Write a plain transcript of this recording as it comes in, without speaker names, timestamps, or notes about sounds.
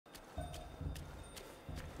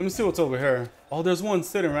Let me see what's over here. Oh, there's one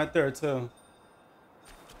sitting right there too.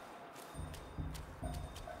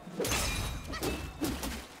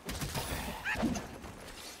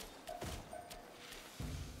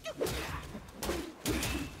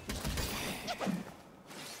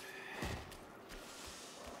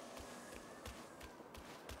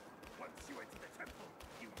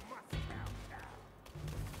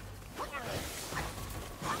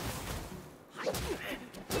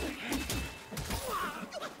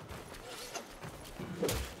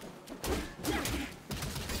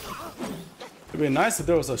 It'd be nice if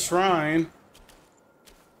there was a shrine.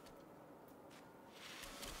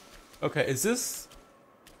 Okay, is this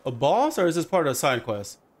a boss or is this part of a side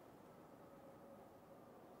quest?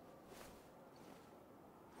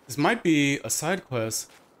 This might be a side quest.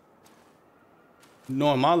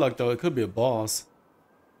 Knowing my luck though, it could be a boss.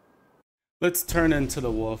 Let's turn into the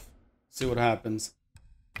wolf. See what happens.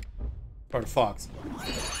 Or the fox.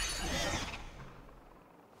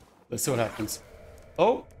 Let's see what happens.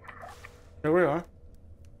 Oh! There we are.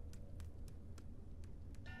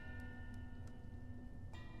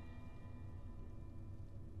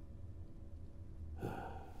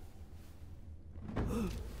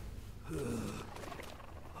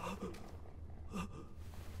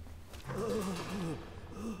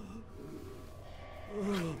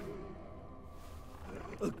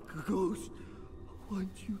 A ghost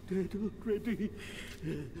wants you dead already.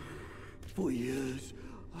 For years,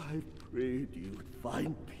 I've prayed you'd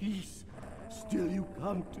find peace. Still you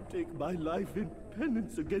come to take my life in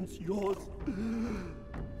penance against yours.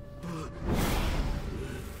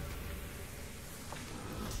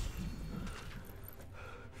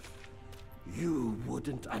 You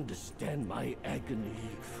wouldn't understand my agony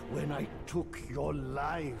when I took your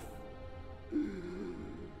life.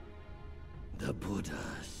 The Buddha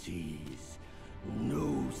sees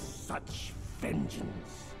no such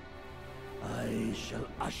vengeance. I shall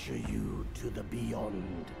usher you to the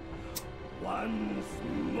beyond once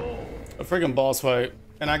more. A freaking boss fight,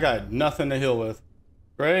 and I got nothing to heal with.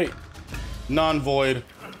 Great. Non-void.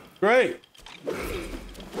 Great.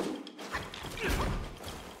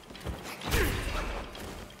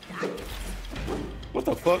 What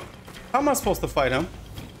the fuck? How am I supposed to fight him?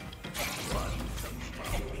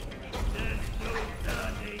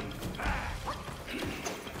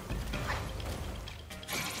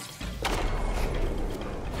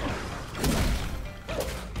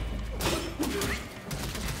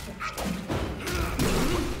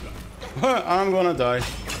 I'm gonna die.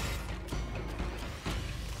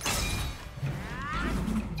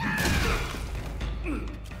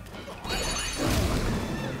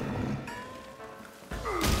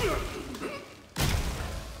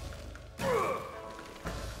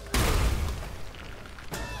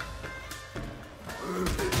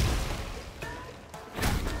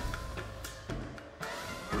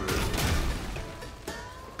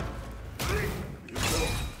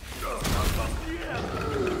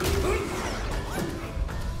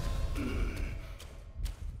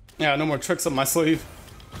 Yeah, no more tricks up my sleeve.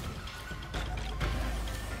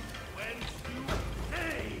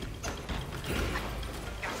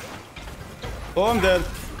 Oh, I'm dead.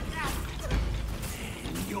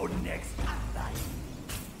 Your next life.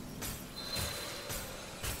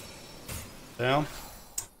 Damn.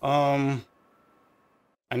 I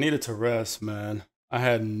needed to rest, man. I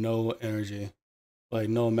had no energy. Like,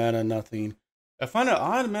 no mana, nothing. I find it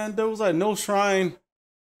odd, man. There was like no shrine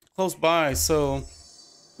close by, so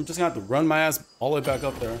I'm just gonna have to run my ass all the way back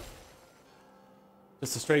up there.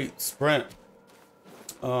 Just a straight sprint.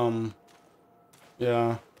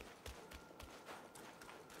 Yeah.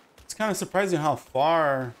 It's kind of surprising how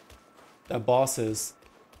far that boss is.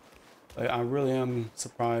 Like, I really am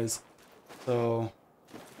surprised. So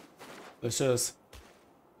let's just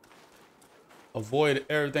avoid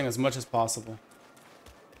everything as much as possible.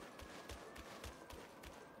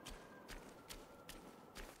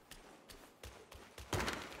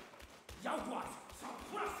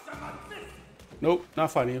 Nope, not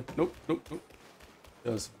fighting you. Nope, nope, nope.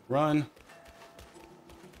 Just run.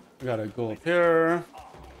 We gotta go up here.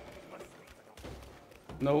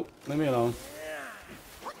 Nope, leave me alone.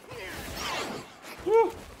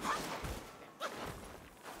 Woo!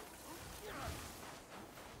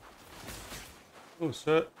 Oh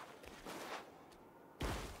shit.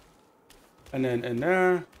 And then in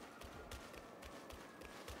there.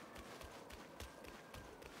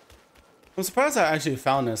 I'm surprised I actually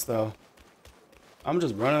found this though. I'm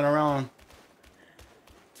just running around.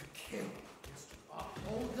 To kill is to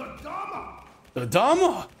uphold the Dharma. The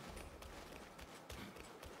Dharma?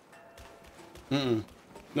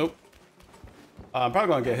 Nope. I'm probably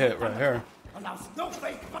gonna get hit right here. allows no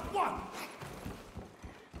fate but one.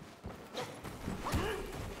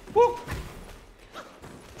 Woo!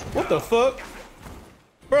 What the fuck?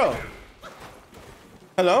 Bro.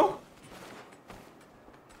 Hello?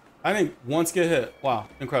 I didn't once get hit. Wow,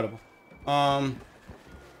 incredible.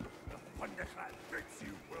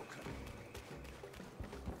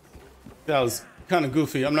 That was kind of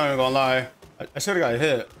goofy. I'm not even gonna lie. I should have got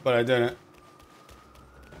hit, but I didn't.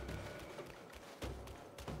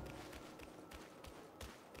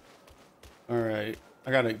 All right,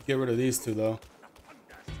 I gotta get rid of these two though.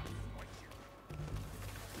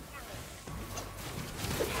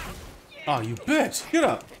 Oh, you bitch! Get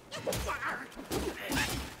up!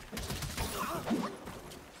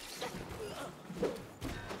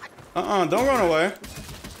 Don't run away.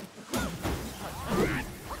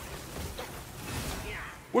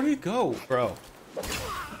 Where'd he go, bro?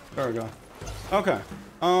 There we go. Okay.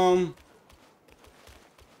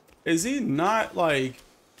 Is he not like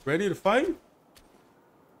ready to fight?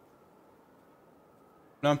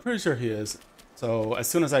 No, I'm pretty sure he is. So as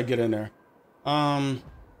soon as I get in there, I'm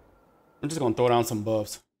just gonna throw down some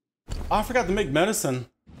buffs. Oh, I forgot to make medicine.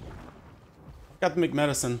 I forgot to make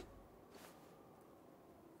medicine.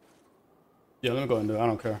 Yeah, let me go ahead and do it. I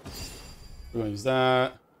don't care. We're gonna use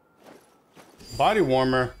that. Body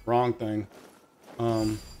warmer, wrong thing. All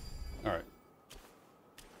right.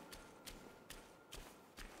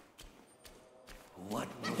 What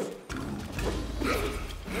was...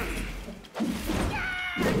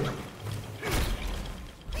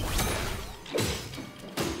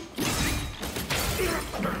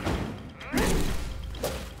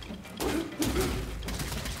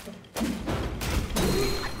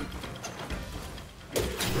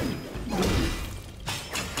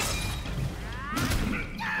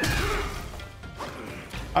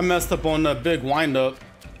 I messed up on the big wind-up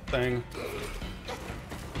thing.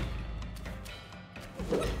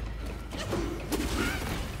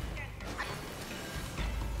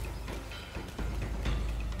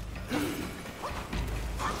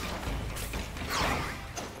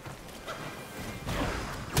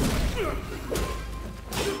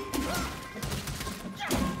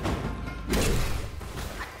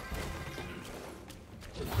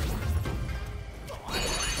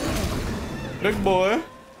 Big boy.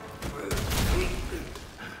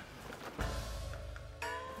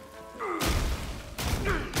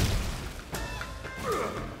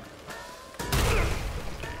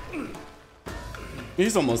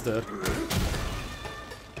 He's almost dead.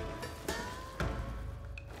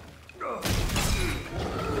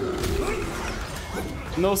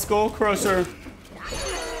 No skull crusher.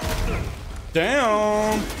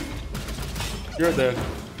 Damn. You're dead.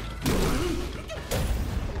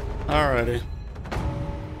 Alrighty.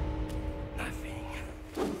 Nothing,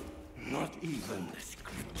 not even the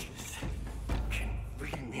scriptures, can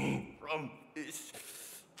free me from this.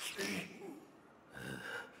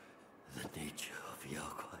 The nature of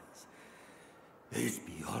Yaquas is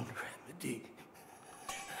beyond remedy.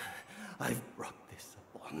 I've brought this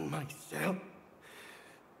upon myself.